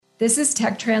This is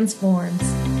Tech Transforms.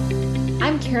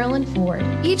 I'm Carolyn Ford.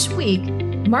 Each week,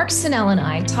 Mark Sinnell and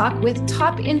I talk with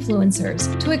top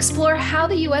influencers to explore how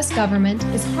the U.S. government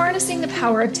is harnessing the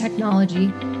power of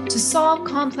technology to solve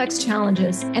complex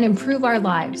challenges and improve our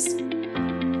lives.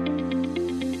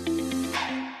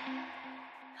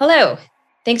 Hello.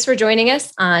 Thanks for joining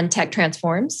us on Tech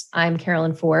Transforms. I'm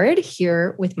Carolyn Ford,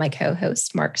 here with my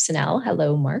co-host, Mark Sinnell.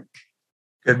 Hello, Mark.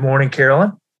 Good morning,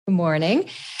 Carolyn. Good morning.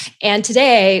 And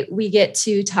today we get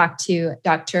to talk to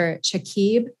Dr.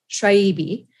 Chakib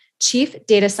Shaibi, Chief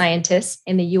Data Scientist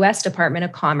in the U.S. Department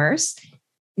of Commerce,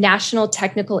 National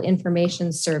Technical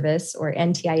Information Service, or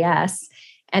NTIS,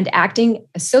 and Acting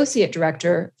Associate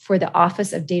Director for the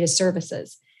Office of Data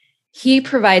Services. He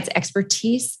provides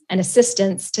expertise and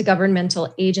assistance to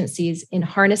governmental agencies in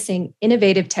harnessing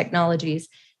innovative technologies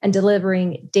and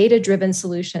delivering data-driven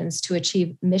solutions to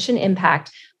achieve mission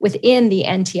impact within the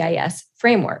NTIS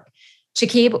framework.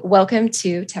 Chakib, welcome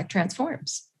to Tech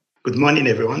Transforms. Good morning,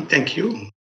 everyone. Thank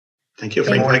you. Thank you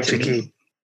for inviting me.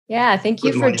 Yeah, thank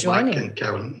you for joining. Mark and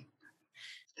Carolyn.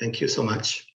 Thank you so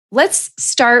much. Let's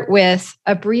start with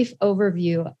a brief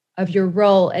overview of your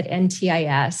role at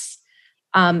NTIS,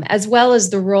 as well as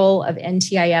the role of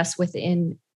NTIS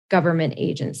within government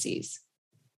agencies.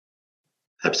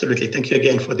 Absolutely. Thank you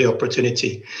again for the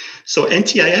opportunity. So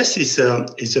NTIS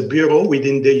is a bureau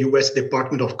within the U.S.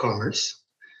 Department of Commerce.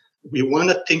 We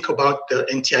want to think about the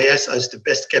NTIS as the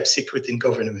best kept secret in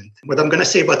government. What I'm going to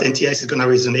say about NTIS is going to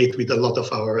resonate with a lot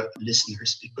of our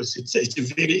listeners because it's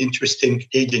a very interesting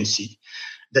agency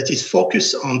that is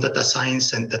focused on data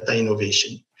science and data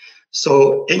innovation.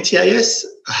 So NTIS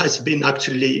has been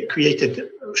actually created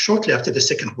shortly after the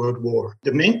Second World War.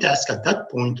 The main task at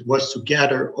that point was to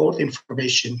gather all the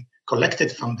information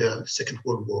collected from the Second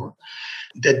World War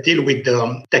that deal with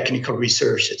technical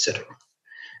research, etc.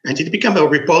 And it became a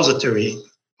repository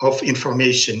of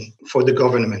information for the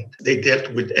government. They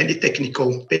dealt with any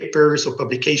technical papers or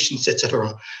publications,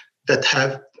 etc., that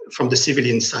have from the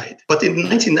civilian side. But in the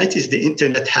 1990s, the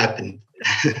internet happened.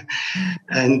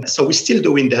 And so we're still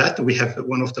doing that. We have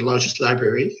one of the largest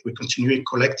libraries. We continue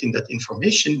collecting that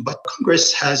information, but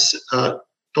Congress has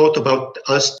thought about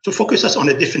us to focus us on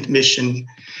a different mission,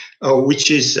 which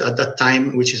is at that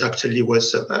time, which is actually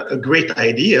was a great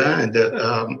idea, and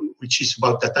which is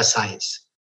about data science.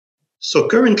 So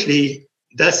currently,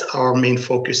 that's our main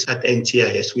focus at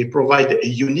NTIS. We provide a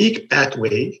unique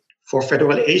pathway for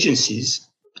federal agencies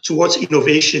towards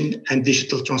innovation and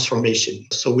digital transformation.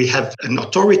 So we have an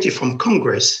authority from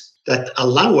Congress that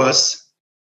allow us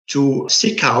to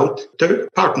seek out third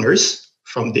partners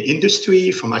from the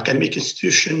industry, from academic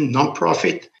institution,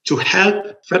 nonprofit, to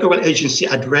help federal agency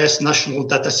address national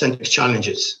data-centric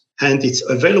challenges. And it's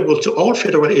available to all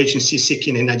federal agencies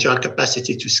seeking an agile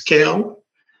capacity to scale,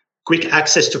 quick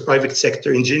access to private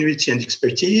sector ingenuity and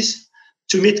expertise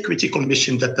to meet critical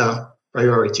mission data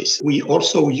priorities. We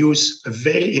also use a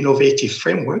very innovative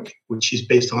framework, which is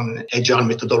based on agile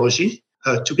methodology,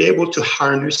 to be able to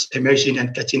harness emerging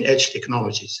and cutting-edge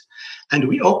technologies. And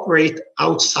we operate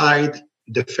outside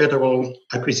the federal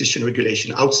acquisition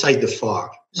regulation, outside the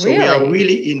FAR. So Really? We are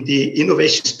really in the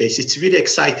innovation space. It's really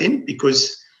exciting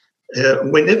because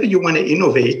whenever you want to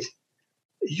innovate,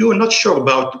 you're not sure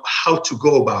about how to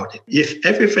go about it. If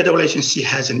every federal agency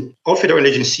or federal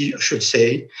agency, I should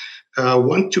say,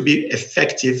 want to be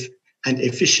effective and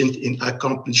efficient in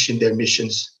accomplishing their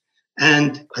missions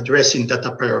and addressing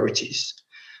data priorities.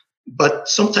 But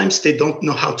sometimes they don't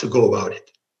know how to go about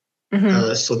it.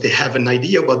 Mm-hmm. So they have an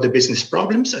idea about the business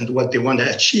problems and what they want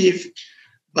to achieve,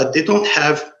 but they don't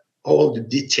have all the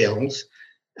details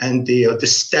and the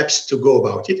steps to go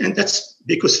about it. And that's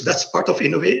because that's part of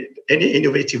any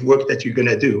innovative work that you're going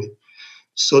to do.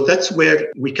 So that's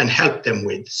where we can help them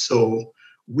with. So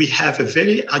we have a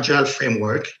very agile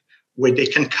framework where they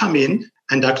can come in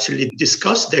and actually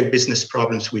discuss their business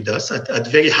problems with us at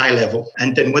very high level,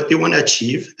 and then what they want to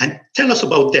achieve, and tell us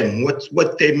about them,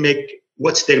 what they make,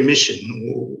 what's their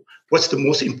mission, what's the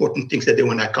most important things that they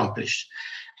want to accomplish.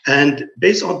 And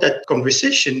based on that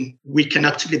conversation, we can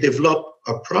actually develop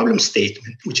a problem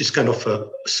statement, which is kind of a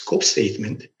scope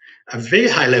statement, a very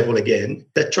high level again,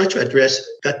 that try to address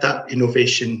data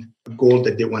innovation goal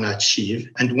that they want to achieve.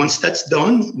 And once that's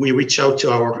done, we reach out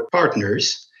to our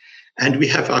partners, and we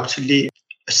have actually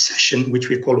a session, which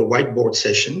we call a whiteboard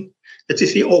session, that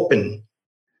is really open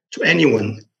to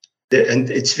anyone. And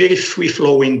it's very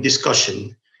free-flowing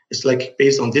discussion. It's like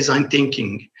based on design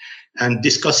thinking and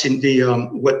discussing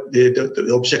what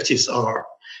the objectives are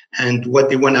and what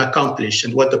they want to accomplish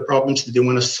and what the problems that they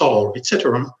want to solve,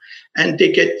 etc. And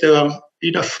they get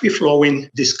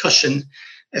free-flowing discussion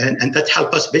And that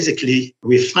helps us basically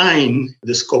refine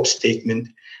the scope statement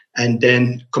and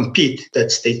then compete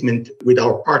that statement with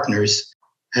our partners.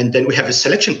 And then we have a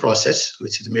selection process,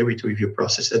 which is the merit review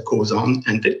process that goes on,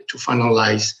 and to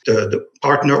finalize the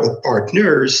partner or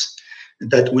partners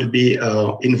that will be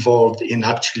involved in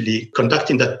actually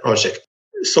conducting that project.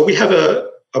 So we have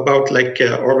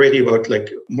already about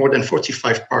more than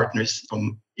 45 partners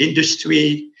from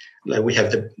industry. Like we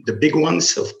have the big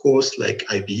ones, of course, like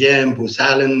IBM, Booz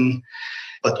Allen,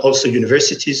 but also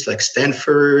universities like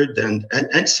Stanford and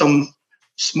some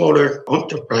smaller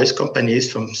enterprise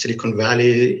companies from Silicon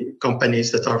Valley,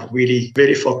 companies that are really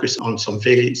very focused on some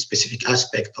very specific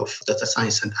aspect of data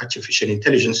science and artificial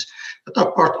intelligence that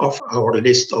are part of our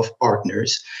list of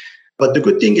partners. But the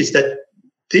good thing is that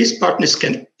these partners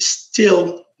can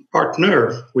still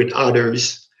partner with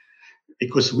others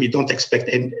because we don't expect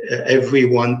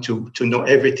everyone to know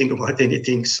everything about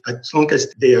anything. As long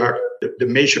as they are the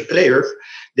major player,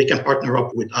 they can partner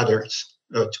up with others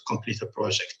to complete a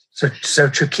project. So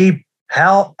Chakib,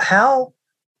 how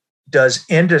does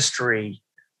industry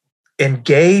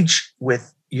engage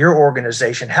with your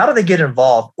organization? How do they get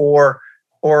involved, or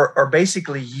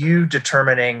basically you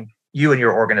and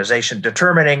your organization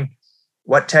determining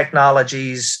what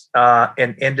technologies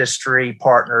and industry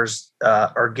partners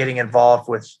are getting involved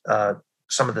with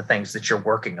some of the things that you're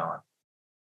working on?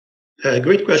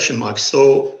 Great question, Mark.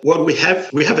 So what we have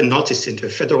a notice in the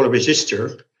Federal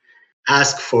Register,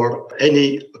 ask for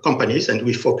any companies, and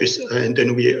we focus, and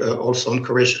then we also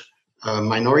encourage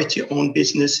minority-owned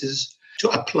businesses to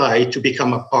apply to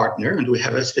become a partner, and we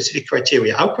have a specific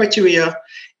criteria. Our criteria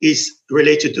is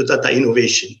related to data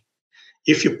innovation.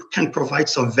 If you can provide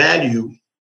some value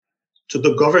to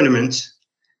the government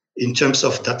in terms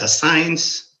of data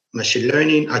science, machine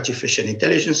learning, artificial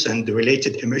intelligence, and the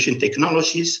related emerging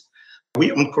technologies,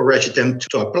 we encourage them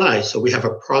to apply. So we have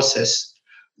a process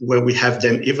where we have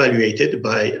them evaluated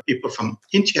by people from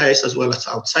NTIS as well as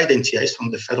outside NTIS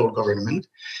from the federal government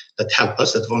that help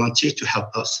us, that volunteer to help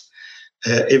us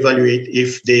evaluate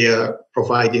if they are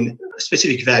providing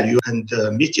specific value and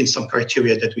meeting some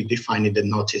criteria that we define in the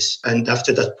notice. And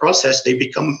after that process, they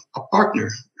become a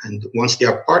partner. And once they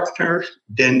are partner,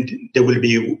 then they will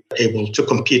be able to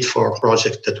compete for a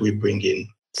project that we bring in.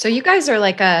 So you guys are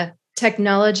like a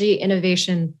technology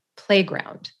innovation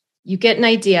playground. You get an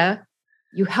idea,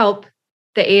 you help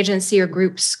the agency or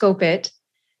group scope it,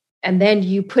 and then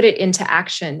you put it into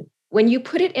action. When you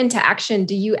put it into action,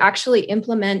 do you actually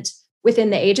implement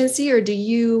within the agency, or do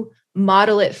you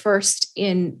model it first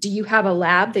do you have a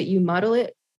lab that you model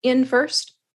it in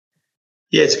first?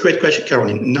 Yeah, it's a great question,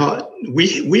 Caroline. No,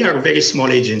 we are a very small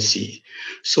agency,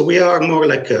 so we are more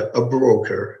like a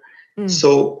broker.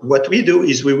 So what we do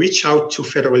is we reach out to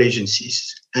federal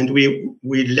agencies and we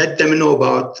let them know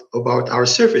about our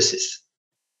services.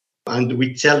 And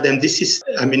we tell them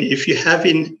if you're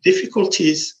having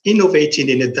difficulties innovating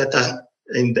in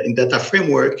data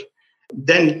framework,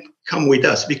 then come with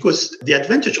us. Because the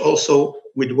advantage also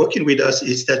with working with us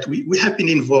is that we have been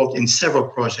involved in several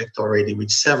projects already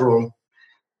with several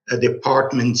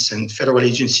departments and federal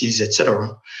agencies,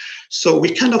 etc. So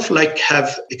we kind of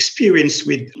have experience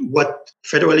with what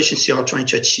federal agencies are trying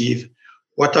to achieve,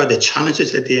 what are the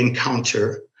challenges that they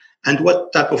encounter, and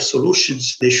what type of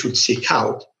solutions they should seek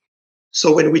out.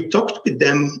 So when we talked with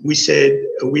them,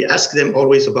 we asked them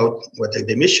always about what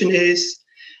their mission is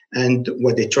and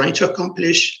what they're trying to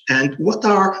accomplish and what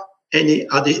are any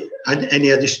other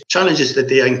challenges that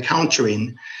they are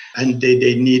encountering and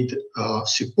they need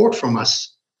support from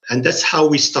us. And that's how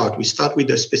we start. We start with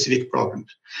the specific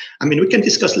problems. We can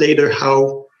discuss later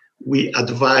how we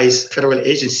advise federal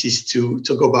agencies to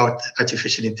go about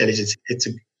artificial intelligence. It's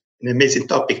an amazing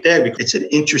topic there because it's an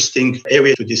interesting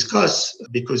area to discuss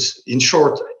because, in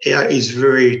short, AI is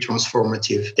very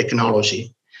transformative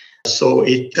technology. So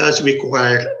it does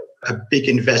require a big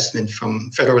investment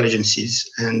from federal agencies.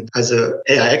 And as an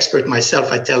AI expert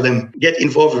myself, I tell them, get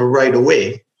involved right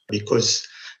away because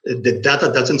the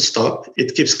data doesn't stop.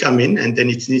 It keeps coming, and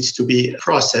then it needs to be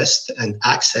processed and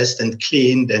accessed and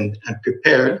cleaned and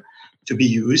prepared to be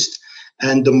used.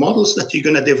 And the models that you're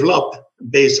going to develop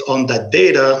based on that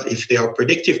data, if they are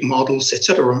predictive models,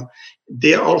 etc.,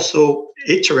 they are also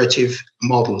iterative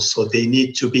models. So they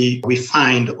need to be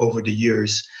refined over the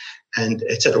years and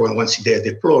etc. once they're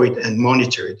deployed and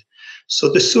monitored. So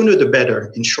the sooner the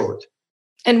better, in short.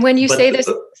 And when you say this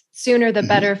sooner the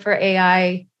better for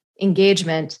AI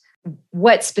engagement,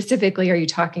 what specifically are you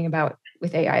talking about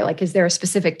with AI? Like, is there a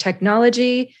specific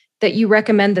technology that you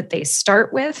recommend that they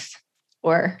start with,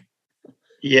 or?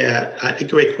 Yeah, a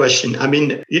great question. I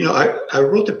mean, I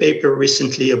wrote a paper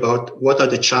recently about what are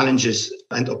the challenges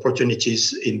and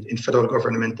opportunities in federal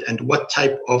government and what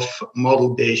type of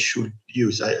model they should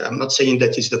use. I'm not saying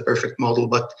that is the perfect model,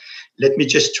 but let me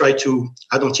just try to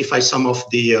identify some of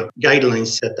the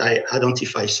guidelines that I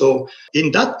identify. So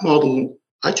in that model,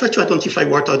 I try to identify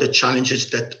what are the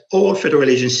challenges that all federal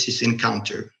agencies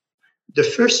encounter. The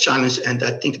first challenge, and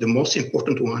I think the most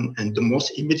important one and the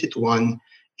most immediate one,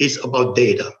 is about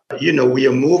data. We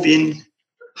are moving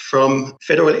from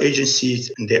federal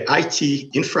agencies and their IT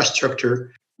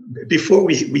infrastructure. Before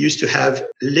we used to have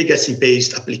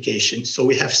legacy-based applications. So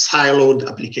we have siloed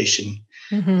application.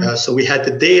 Mm-hmm. So we had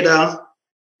the data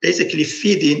basically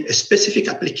feeding a specific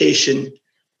application,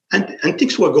 and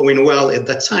things were going well at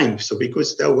that time. So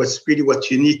because that was really what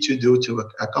you need to do to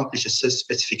accomplish a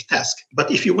specific task.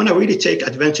 But if you want to really take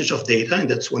advantage of data, and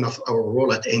that's one of our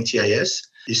role at NTIS,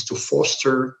 is to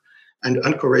foster and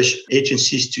encourage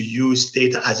agencies to use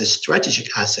data as a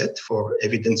strategic asset for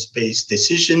evidence-based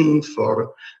decision,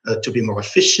 for to be more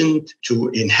efficient,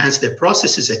 to enhance their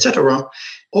processes, etc.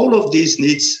 All of these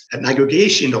needs an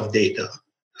aggregation of data.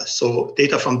 So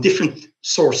data from different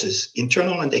sources,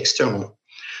 internal and external.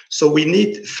 So we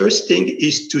need, first thing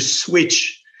is to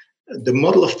switch the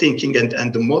model of thinking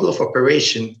and the model of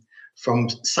operation from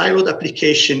siloed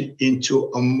application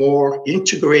into a more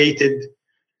integrated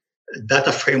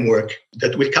data framework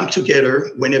that will come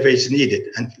together whenever it's needed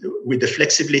and with the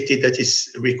flexibility that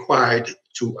is required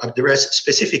to address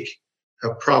specific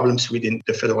problems within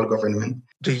the federal government.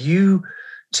 Do you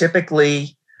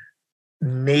typically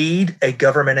need a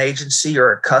government agency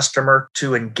or a customer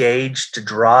to engage to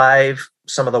drive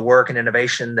some of the work and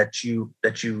innovation that you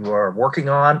are working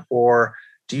on, or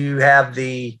do you have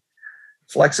the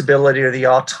flexibility or the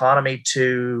autonomy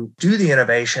to do the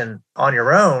innovation on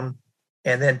your own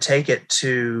and then take it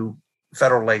to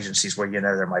federal agencies where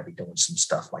there might be doing some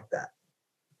stuff like that?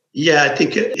 Yeah, I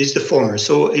think it's the former.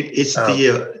 So it's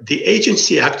the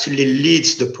agency actually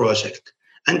leads the project.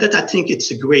 And that I think it's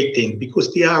a great thing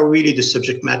because they are really the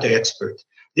subject matter expert.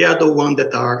 They are the ones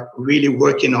that are really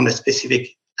working on a specific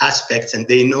aspects and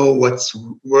they know what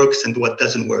works and what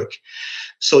doesn't work.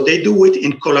 So they do it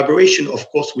in collaboration, of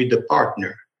course, with the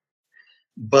partner.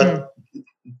 But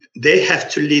they have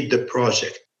to lead the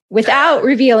project. Without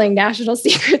revealing national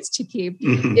secrets, Chakib,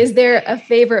 is there a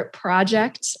favorite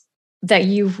project that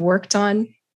you've worked on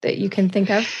that you can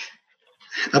think of?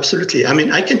 Absolutely. I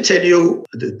mean, I can tell you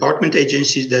the department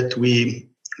agencies that we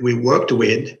worked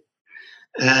with.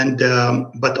 And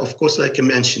but of course, like I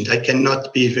mentioned, I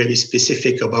cannot be very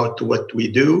specific about what we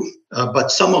do.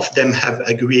 But some of them have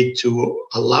agreed to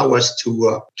allow us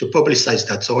to publicize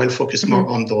that. So I'll focus more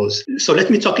on those. So let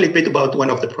me talk a little bit about one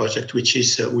of the projects, which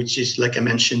is like I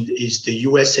mentioned, is the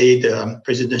USAID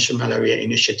Presidential Malaria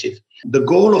Initiative. The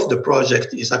goal of the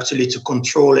project is actually to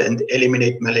control and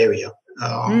eliminate malaria.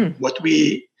 What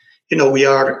we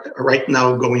are right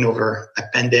now going over a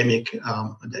pandemic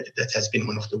that has been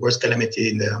one of the worst calamity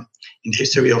in the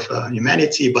history of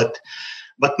humanity. But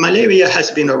malaria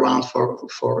has been around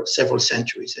for several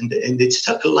centuries, and it's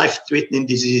a life-threatening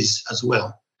disease as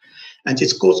well. And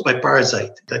it's caused by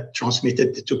parasite that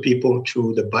transmitted to people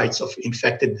through the bites of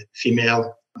infected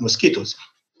female mosquitoes.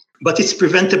 But it's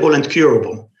preventable and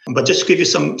curable. But just to give you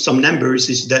some numbers,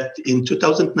 is that in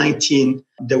 2019,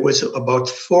 there was about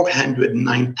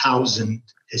 409,000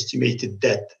 estimated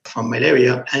deaths from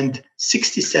malaria, and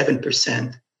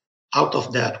 67% out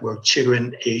of that were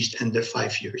children aged under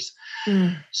 5 years.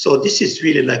 So this is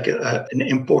really like an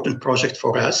important project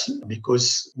for us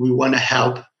because we want to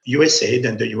help USAID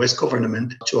and the US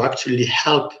government to actually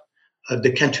help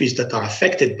the countries that are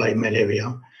affected by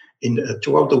malaria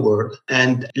throughout the world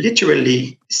and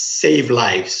literally save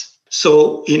lives.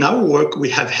 So in our work, we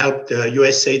have helped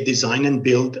USAID design and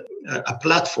build a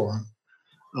platform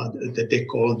that they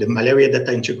call the Malaria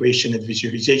Data Integration and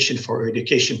Visualization for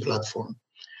Education platform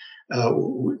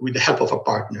with the help of a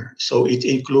partner. So it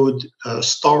includes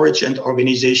storage and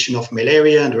organization of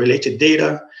malaria and related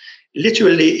data,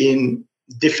 literally in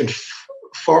different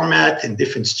format and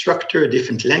different structure,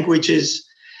 different languages,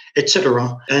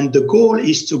 etc. And the goal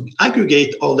is to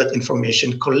aggregate all that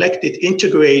information, collect it,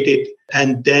 integrate it,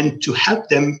 and then to help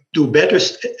them do better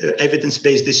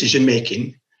evidence-based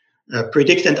decision-making,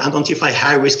 predict and identify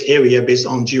high-risk area based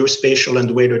on geospatial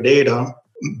and weather data,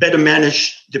 better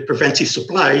manage the preventive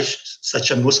supplies,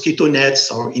 such as mosquito nets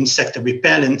or insect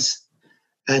repellents,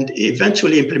 and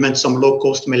eventually implement some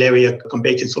low-cost malaria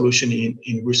combating solution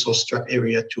in resource-strapped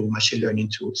area to machine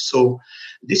learning tools. So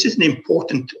this is an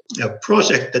important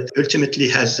project that ultimately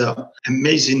has an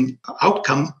amazing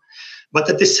outcome, but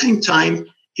at the same time,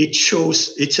 it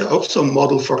shows, it's also a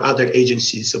model for other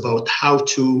agencies about how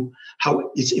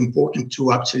it's important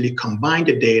to actually combine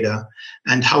the data,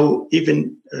 and how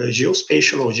even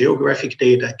geospatial or geographic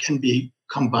data can be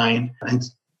combined and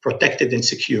protected and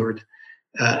secured,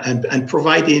 and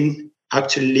providing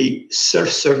actually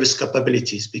self-service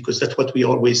capabilities, because that's what we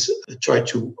always try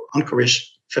to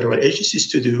encourage federal agencies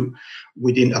to do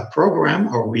within a program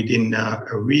or within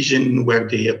a region where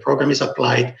the program is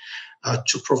applied,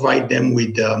 to provide them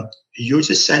with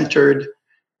user-centered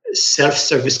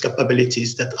self-service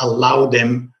capabilities that allow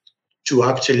them to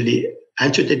actually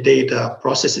enter the data,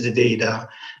 process the data,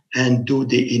 and do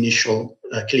the initial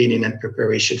cleaning and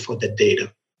preparation for the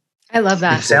data. I love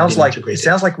that. It sounds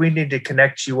like we need to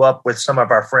connect you up with some of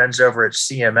our friends over at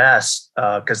CMS,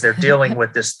 because they're dealing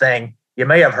with this thing. You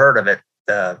may have heard of it,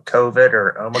 the COVID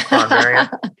or Omicron variant.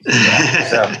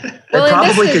 So they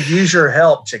probably could use your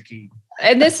help, Chakib.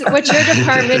 And what your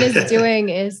department is doing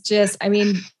is just, I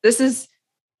mean, this is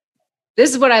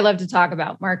what I love to talk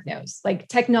about. Mark knows, like,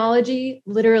 technology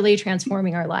literally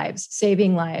transforming our lives,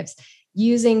 saving lives,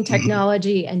 using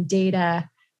technology and data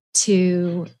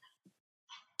to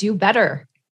do better.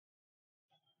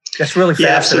 That's really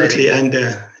fascinating.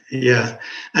 Yeah,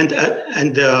 absolutely.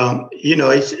 And you know,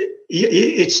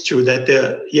 it's true that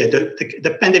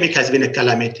the pandemic has been a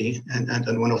calamity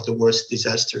and one of the worst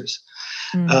disasters.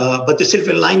 But the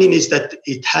silver lining is that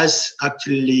it has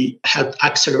actually helped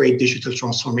accelerate digital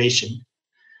transformation.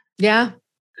 Yeah.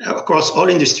 Across all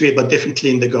industry, but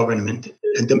definitely in the government.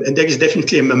 And there is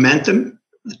definitely a momentum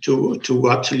to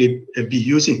actually be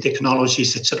using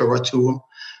technologies, etc., to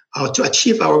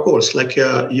achieve our goals. Like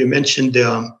you mentioned,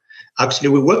 actually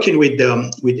we're working with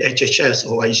HHS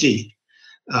OIG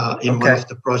in one of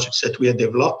the projects that we are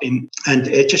developing. And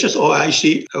HHS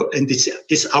OIG, and this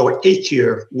is our 8th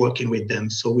year working with them.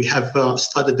 So we have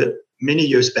started many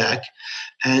years back.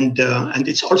 And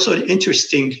it's also an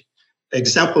interesting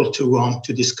example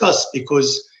to discuss,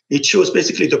 because it shows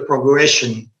basically the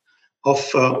progression of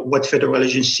what federal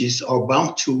agencies are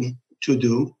bound to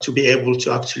do to be able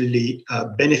to actually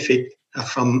benefit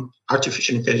from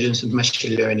artificial intelligence and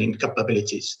machine learning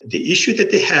capabilities. The issue that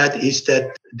they had is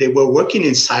that they were working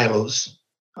in silos,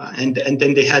 and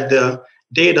then they had the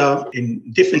data in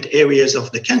different areas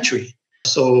of the country.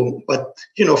 So, but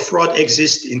fraud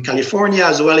exists in California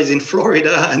as well as in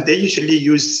Florida, and they usually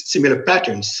use similar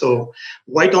patterns. So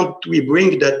why don't we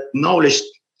bring that knowledge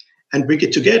and bring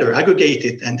it together, aggregate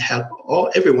it, and help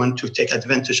everyone to take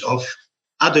advantage of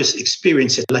others'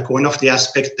 experiences? Like, one of the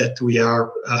aspects that we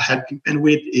are helping them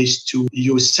with is to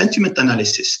use sentiment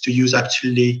analysis, to use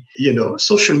actually,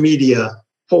 social media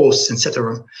posts,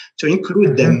 etc., to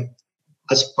include them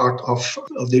as part of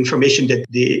the information that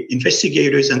the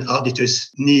investigators and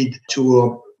auditors need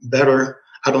to better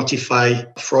identify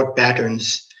fraud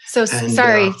patterns. So,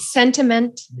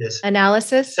 sentiment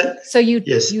analysis. So you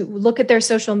look at their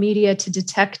social media to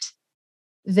detect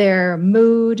their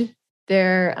mood,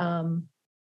 their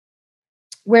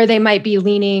where they might be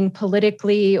leaning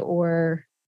politically or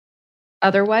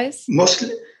otherwise?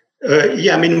 Mostly.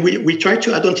 We try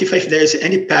to identify if there is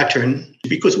any pattern,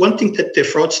 because one thing that the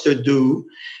fraudsters do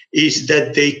is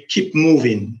that they keep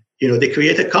moving. They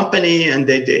create a company and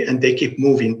they keep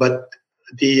moving, but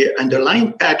the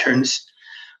underlying patterns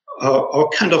are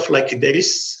kind of like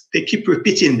they keep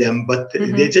repeating them, but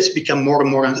they just become more and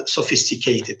more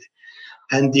sophisticated.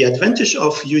 And the advantage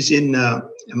of using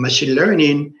machine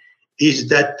learning is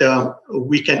that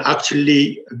we can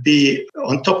actually be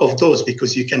on top of those,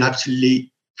 because you can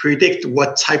actually predict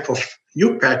what type of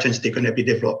new patterns they're going to be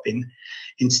developing,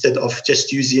 instead of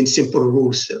just using simple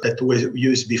rules that were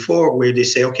used before, where they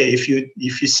say, okay, if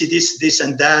you see this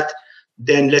and that,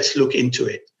 then let's look into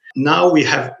it. Now we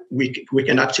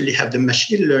can actually have the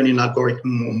machine learning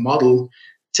algorithm or model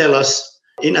tell us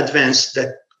in advance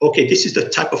that, okay, this is the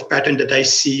type of pattern that I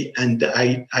see, and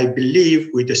I believe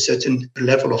with a certain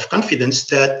level of confidence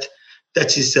that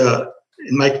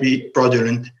it might be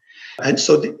fraudulent. And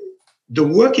so the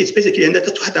work is basically, and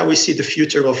that's how we see the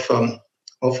future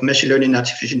of machine learning and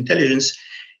artificial intelligence,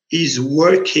 is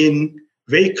working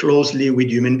very closely with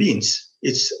human beings.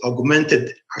 It's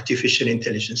augmented artificial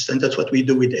intelligence. And that's what we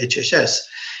do with HHS,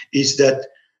 is that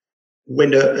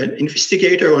when an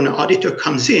investigator or an auditor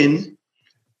comes in,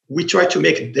 we try to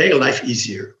make their life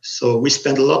easier. So we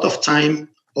spend a lot of time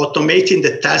automating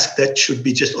the tasks that should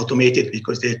be just automated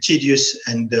because they're tedious,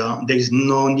 and there is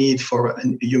no need for a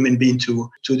human being to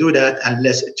do that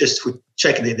unless just to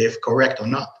check that they're correct or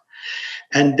not.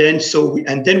 And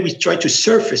then we try to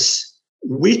surface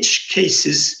which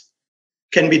cases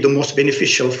can be the most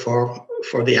beneficial for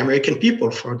the American people,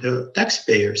 for the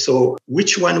taxpayer. So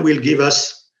which one will give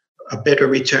us a better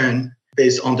return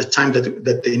based on the time that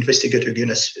the investigator is going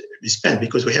to spend,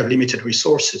 because we have limited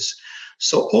resources.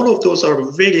 So all of those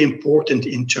are very important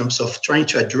in terms of trying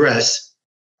to address,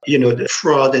 the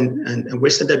fraud and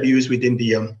waste and abuse within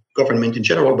the government in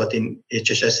general, but in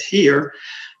HHS here,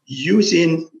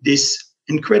 using these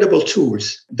incredible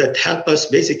tools that help us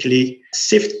basically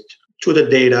sift through the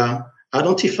data,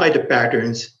 identify the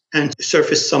patterns, and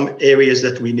surface some areas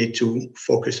that we need to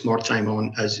focus more time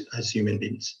on as human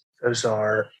beings. Those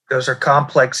are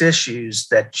complex issues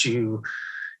that you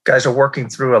guys are working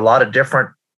through a lot of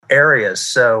different areas.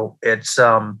 So it's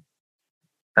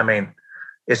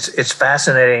it's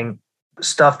fascinating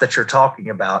stuff that you're talking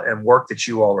about and work that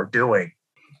you all are doing.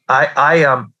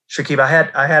 Shakib,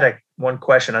 I had one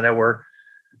question. I know we're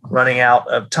running out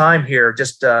of time here.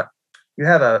 Just you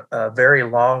have a very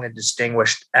long and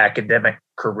distinguished academic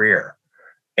career,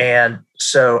 and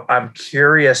so I'm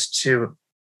curious to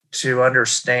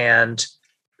understand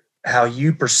how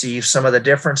you perceive some of the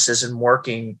differences in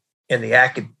working in the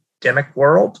academic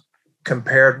world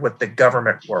compared with the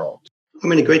government world.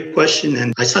 Great question.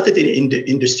 And I started in the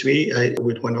industry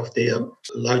with one of the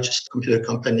largest computer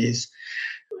companies,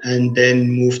 and then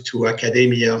moved to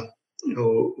academia,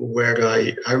 where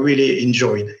I really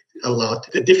enjoyed a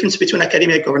lot. The difference between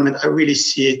academia and government, I really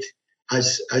see it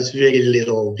as very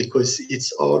little, because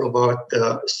it's all about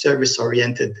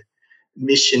service-oriented,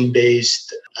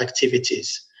 mission-based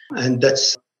activities. And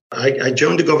I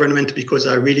joined the government because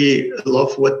I really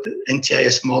love what the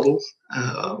NTIS model,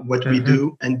 what we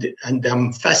do, and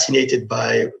I'm fascinated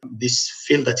by this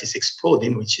field that is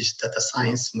exploding, which is data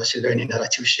science, machine learning, and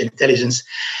artificial intelligence.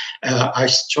 I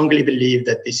strongly believe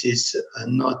that this is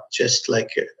not just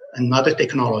like another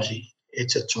technology.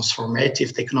 It's a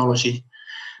transformative technology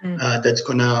that's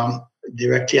going to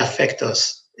directly affect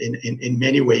us in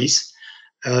many ways.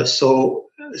 So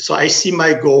I see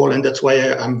my goal, and that's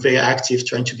why I'm very active,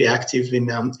 trying to be active in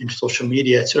social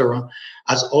media, etc.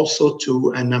 As also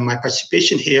and my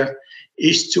participation here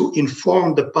is to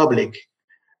inform the public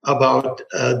about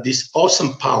this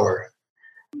awesome power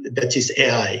that is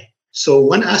AI. So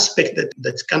one aspect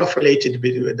that's kind of related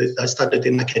with I started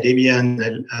in academia,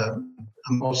 and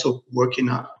I'm also working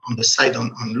on the side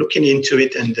on looking into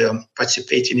it and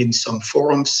participating in some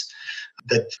forums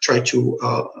that try to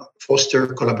foster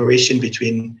collaboration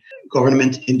between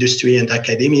government, industry, and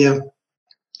academia,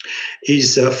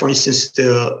 is, for instance,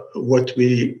 what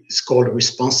is called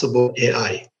responsible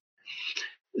AI.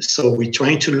 So we're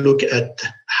trying to look at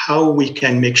how we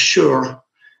can make sure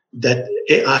that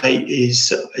AI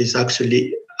is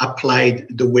actually applied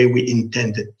the way we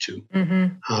intended to,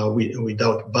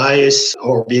 without bias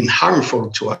or being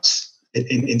harmful to us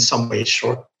in some way,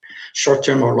 short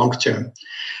term or long term.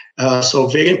 So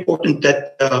very important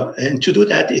that, and to do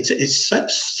that, it's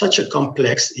such a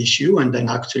complex issue. And then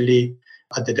actually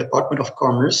at the Department of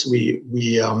Commerce,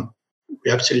 we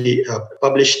actually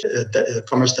published the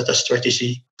Commerce Data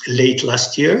Strategy late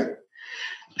last year.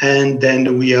 And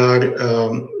then we are,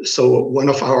 so one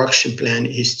of our action plan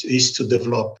is to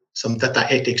develop some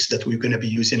data ethics that we're going to be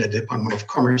using at the Department of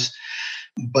Commerce.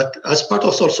 But as part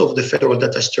also of the Federal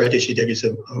Data Strategy, there is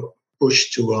a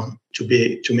push to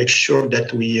make sure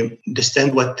that we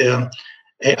understand what the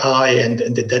AI and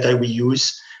the data we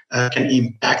use can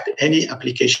impact any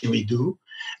application we do,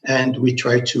 and we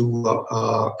try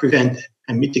to prevent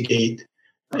and mitigate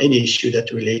any issue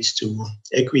that relates to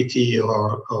equity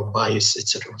or bias,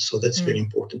 etc. So that's very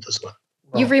important as well.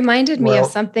 You've reminded me of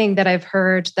something that I've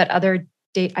heard that other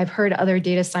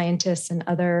data scientists and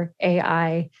other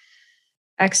AI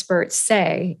experts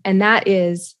say, and that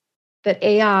is that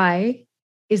AI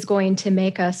is going to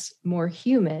make us more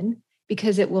human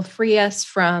because it will free us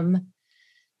from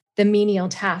the menial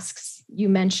tasks you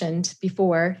mentioned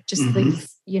before, just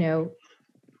these,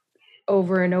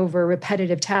 over and over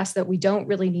repetitive tasks that we don't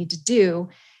really need to do.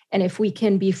 And if we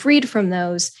can be freed from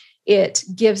those, it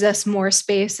gives us more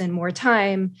space and more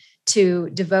time to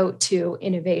devote to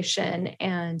innovation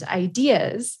and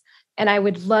ideas. And I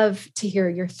would love to hear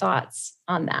your thoughts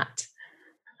on that.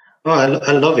 Oh,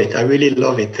 I love it. I really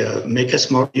love it. Make us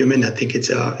more human. I think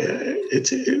it's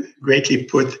greatly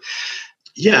put.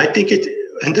 Yeah, I think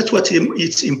and that's what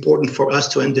it's important for us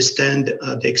to understand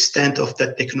the extent of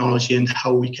that technology and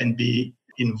how we can be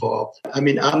involved. I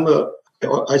mean,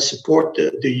 I support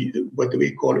what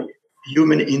we call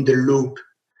human in the loop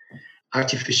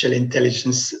artificial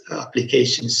intelligence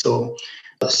applications. So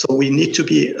we need to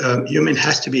be human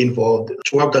has to be involved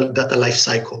throughout the data life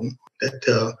cycle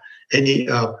that any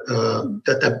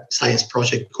data science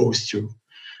project goes through,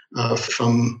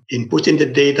 from inputting the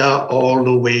data all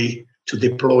the way to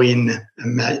deploying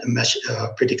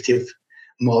predictive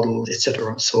model,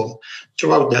 etc. So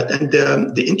throughout that, and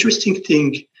the interesting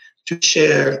thing to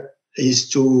share is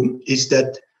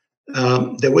that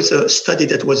there was a study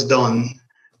that was done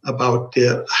about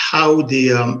how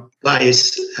the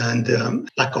bias and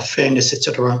lack of fairness,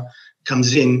 etc.,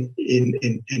 comes in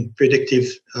predictive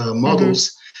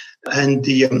models, and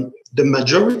the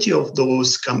majority of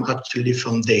those come actually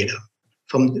from data,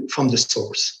 from the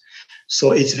source.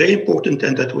 So it's very important,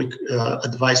 and that we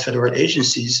advise federal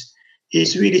agencies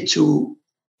is really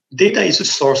data is a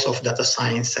source of data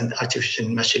science and artificial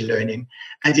machine learning,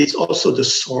 and it's also the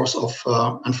source of,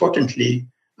 unfortunately,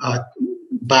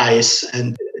 bias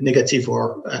and negative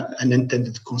or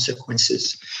unintended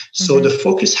consequences. So the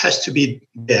focus has to be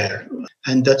there,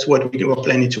 and that's what we were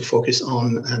planning to focus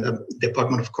on, and the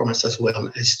Department of Commerce as well,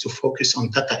 is to focus on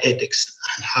data ethics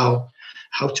and how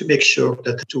to make sure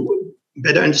that to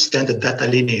better understand the data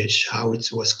lineage, how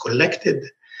it was collected.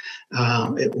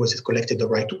 Was it collected the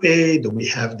right way? Do we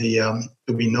have do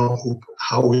we know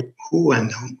who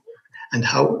and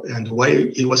how and why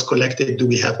it was collected? Do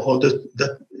we have all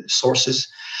the sources?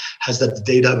 Has that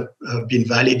data been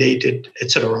validated,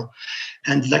 etc.?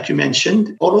 And like you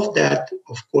mentioned, all of that,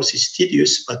 of course, is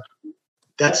tedious, but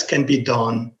that can be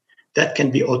done. That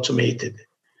can be automated,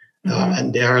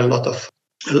 and there are a lot of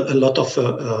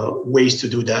ways to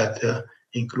do that,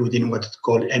 including what's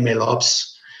called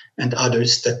MLOps and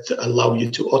others that allow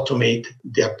you to automate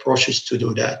the approaches to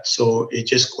do that. So it's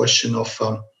just a question of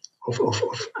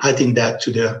adding that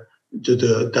to the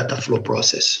data flow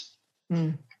process.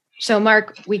 So,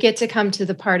 Mark, we get to come to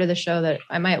the part of the show that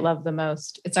I might love the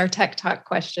most. It's our Tech Talk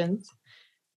questions.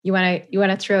 You want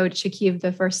to throw Chakib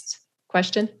the first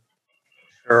question?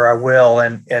 Sure, I will.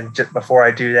 And just before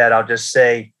I do that, I'll just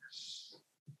say,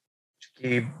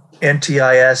 Chakib,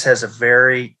 NTIS has a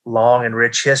very long and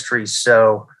rich history.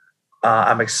 So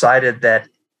I'm excited that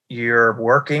you're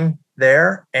working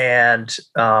there, and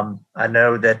I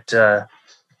know that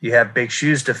you have big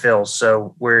shoes to fill.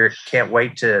 So we can't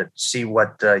wait to see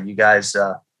what you guys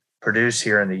produce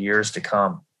here in the years to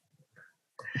come.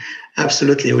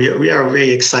 Absolutely, we are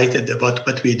very excited about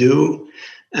what we do,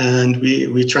 and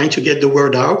we're trying to get the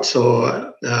word out. So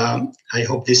I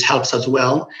hope this helps as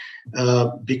well.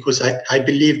 Because I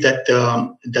believe that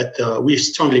we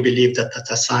strongly believe that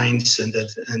data science and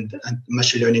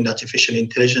machine learning, artificial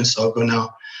intelligence are going to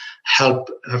help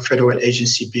a federal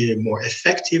agency be more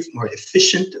effective, more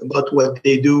efficient about what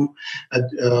they do,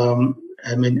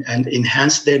 and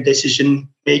enhance their decision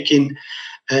making,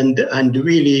 and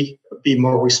really be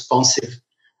more responsive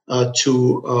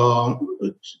to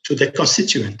the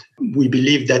constituent. We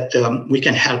believe that we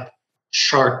can help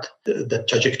chart the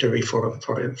trajectory for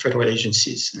federal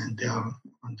agencies, and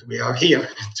we are here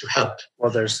to help. Well,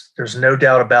 there's no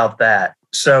doubt about that.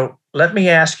 So let me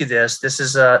ask you this. This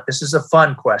is a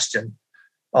fun question,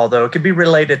 although it could be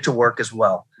related to work as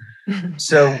well.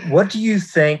 So what do you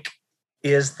think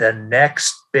is the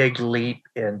next big leap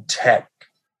in tech?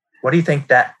 What do you think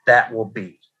that will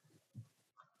be?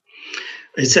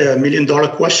 It's a $1 million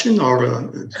question, or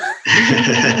it's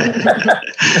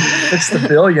the $1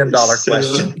 billion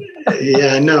question.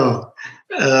 Yeah, no.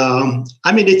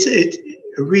 I mean, it's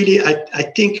really. I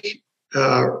think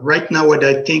right now what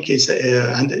I think is,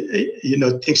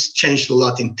 things changed a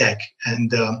lot in tech, and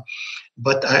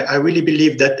but I really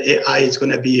believe that AI is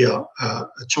going to be a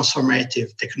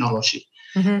transformative technology.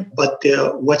 But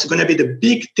what's going to be the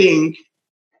big thing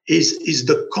is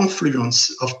the confluence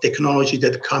of technology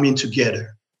that coming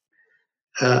together.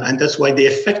 And that's why the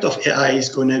effect of AI is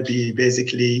going to be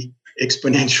basically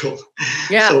exponential.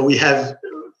 Yeah. So we have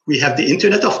the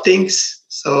Internet of Things,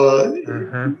 so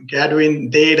gathering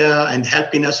data and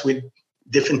helping us with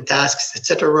different tasks,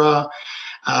 etc.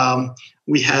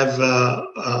 We have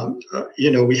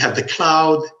we have the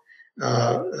cloud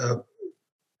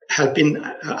helping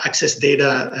access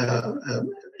data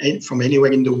from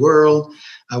anywhere in the world.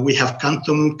 We have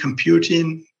quantum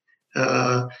computing,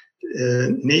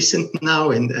 nascent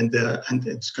now, and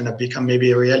it's going to become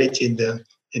maybe a reality in a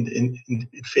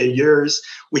few years.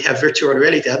 We have virtual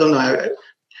reality. I don't know.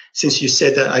 Since you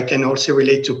said that, I can also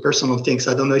relate to personal things.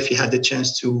 I don't know if you had the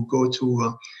chance to go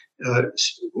to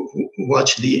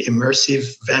watch the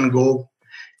immersive Van Gogh.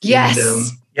 Yes.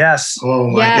 Yes. Oh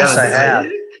my God! I have.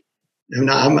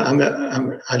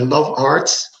 I love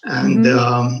arts, and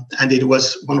it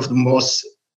was one of the most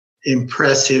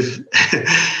impressive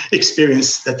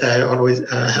experience that I always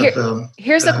have.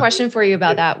 Here's a question for you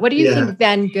about that. What do you think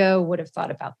Van Gogh would have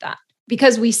thought about that?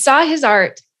 Because we saw his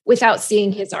art without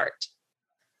seeing his art.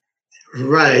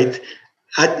 Right.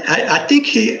 I think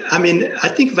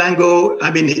Van Gogh.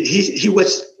 I mean, he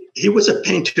was a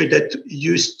painter that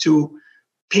used to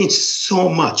paints so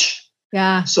much.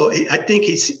 Yeah. So I think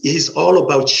he's all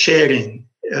about sharing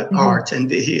art, and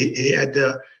he had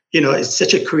it's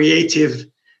such a creative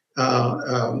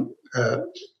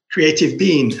creative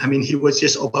being. I mean, he was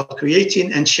just about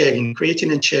creating and sharing,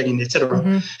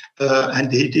 etc.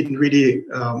 And he didn't really.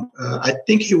 I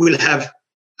think he will have.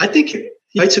 I think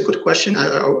it's a good question.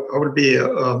 I will be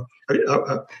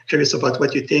curious about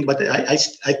what you think, but I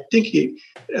think he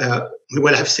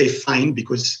will have say fine,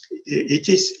 because it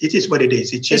is what it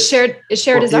is. It just shared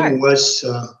his art. Was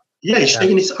he's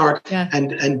sharing his art,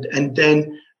 and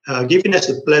then giving us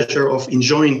the pleasure of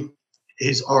enjoying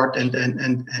his art and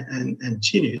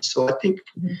genius. So I think.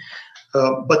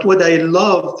 But what I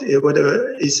loved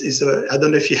is I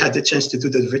don't know if you had the chance to do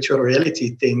the virtual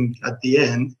reality thing at the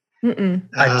end.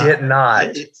 I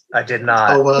did not.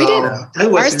 Oh, wow. We didn't.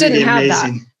 That was Ours really didn't have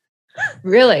amazing. that.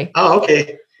 Really? Oh,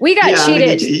 okay. We got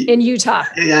cheated in Utah.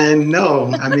 Yeah,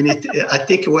 no. I mean, I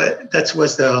think that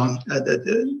was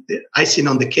the icing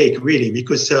on the cake, really,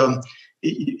 because you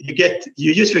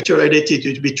use virtual reality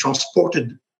to be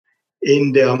transported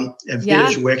in the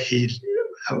village where he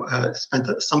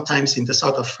spent sometimes in the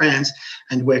south of France,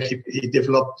 and where he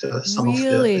developed some of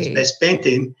his best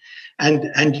painting.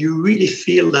 And you really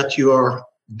feel that you are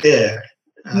there,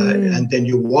 and then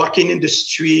you're walking in the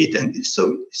street, and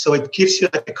so it gives you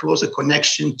like a closer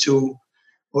connection to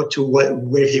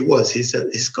where he was,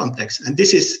 his context. And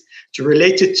this is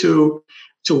related to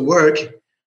work.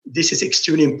 This is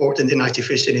extremely important in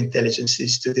artificial intelligence,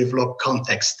 is to develop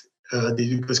context,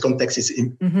 because context is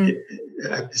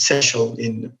essential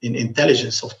in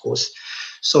intelligence, of course.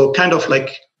 So kind of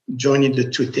like joining the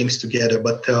two things together.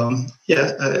 But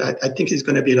I think it's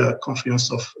going to be a confluence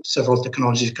of several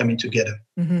technologies coming together.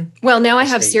 Well, now I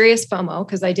have serious FOMO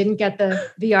because I didn't get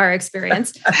the VR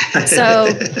experience.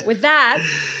 So with that,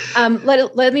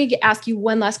 let me ask you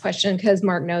one last question, because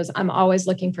Mark knows I'm always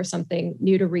looking for something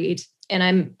new to read. And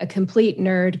I'm a complete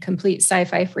nerd, complete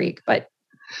sci-fi freak. But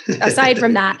aside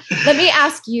from that, let me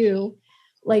ask you,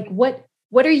 like, what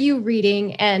are you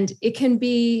reading? And it can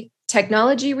be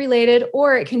technology related,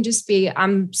 or it can just be,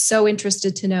 I'm so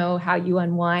interested to know how you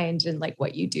unwind and like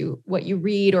what you do, what you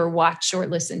read or watch or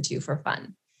listen to for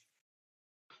fun.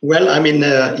 Well, I mean,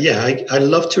 I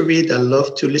love to read. I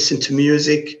love to listen to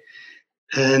music,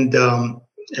 and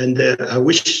I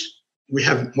wish we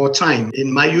have more time.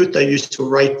 In my youth, I used to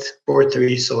write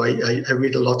poetry, so I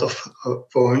read a lot of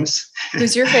poems.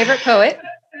 Who's your favorite poet?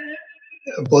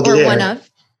 Baudelaire. Or one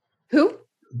of? Who?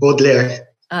 Baudelaire.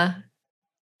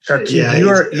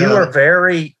 Shakib, you are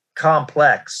very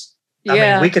complex. I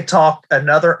mean, we could talk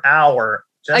another hour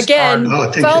just again,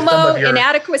 on FOMO,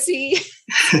 inadequacy.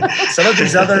 Some of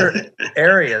these other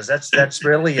areas. That's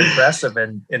really impressive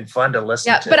and fun to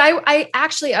listen to. But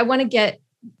I want to get,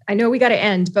 I know we got to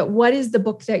end, but what is the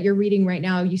book that you're reading right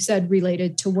now? You said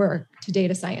related to work, to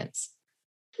data science.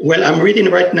 Well, I'm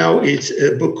reading right now, it's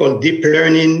a book called Deep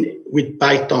Learning with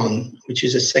Python, which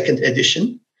is a second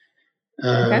edition.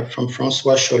 From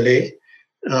Francois Chollet.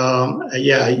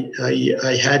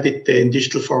 I had it in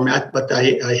digital format, but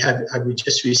I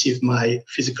just received my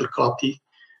physical copy,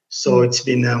 so it's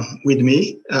been with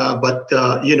me. But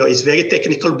it's a very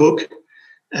technical book,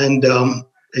 and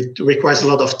it requires a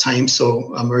lot of time.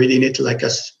 So I'm reading it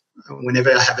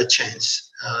whenever I have a chance,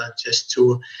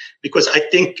 because I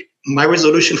think my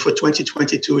resolution for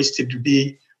 2022 is to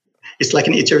be. It's like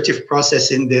an iterative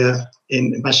process in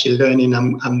machine learning.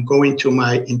 I'm going to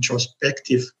my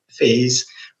introspective phase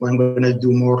where I'm going to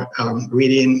do more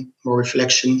reading, more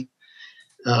reflection,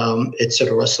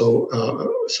 etc. So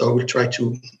I will try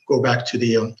to go back to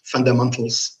the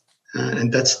fundamentals,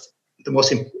 and that's the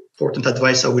most important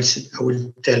advice I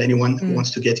will tell anyone who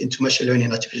wants to get into machine learning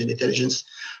and artificial intelligence.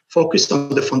 Focus on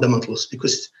the fundamentals,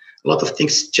 because a lot of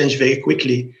things change very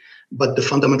quickly, but the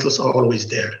fundamentals are always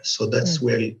there. So that's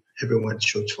where everyone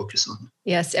should focus on.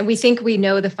 Yes. And we think we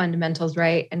know the fundamentals,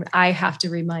 right? And I have to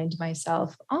remind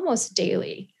myself almost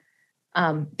daily,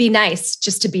 be nice,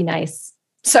 just to be nice.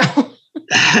 So.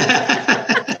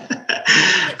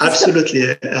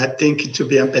 Absolutely. I think to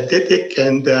be empathetic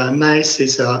and nice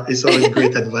is always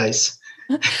great advice.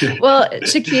 Well,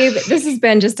 Shakib, this has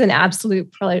been just an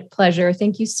absolute pleasure.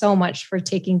 Thank you so much for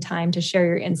taking time to share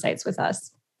your insights with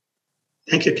us.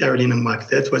 Thank you, Caroline and Mark.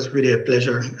 That was really a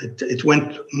pleasure. It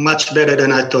went much better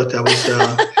than I thought. I was.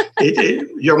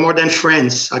 You're more than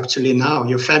friends, actually. Now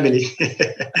you're family.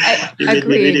 You made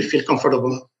me really feel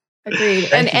comfortable. Agreed.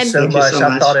 Thank you so much.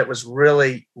 I thought it was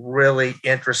really, really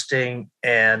interesting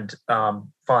and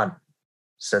fun.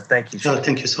 So thank you. Oh,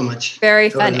 thank you so much. Very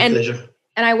fun. And pleasure.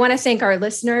 And I want to thank our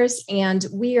listeners. And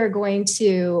we are going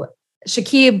to.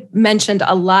 Shakib mentioned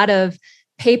a lot of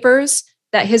papers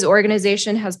that his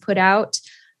organization has put out.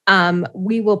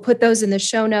 We will put those in the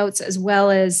show notes, as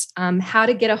well as how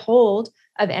to get a hold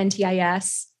of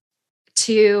NTIS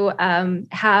to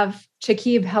have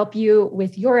Chakib help you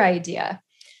with your idea.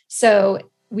 So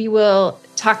we will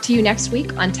talk to you next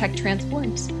week on Tech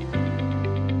Transforms.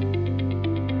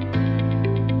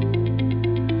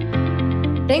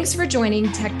 Thanks for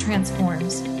joining Tech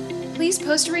Transforms. Please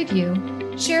post a review,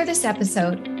 share this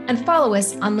episode, and follow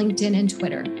us on LinkedIn and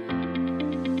Twitter.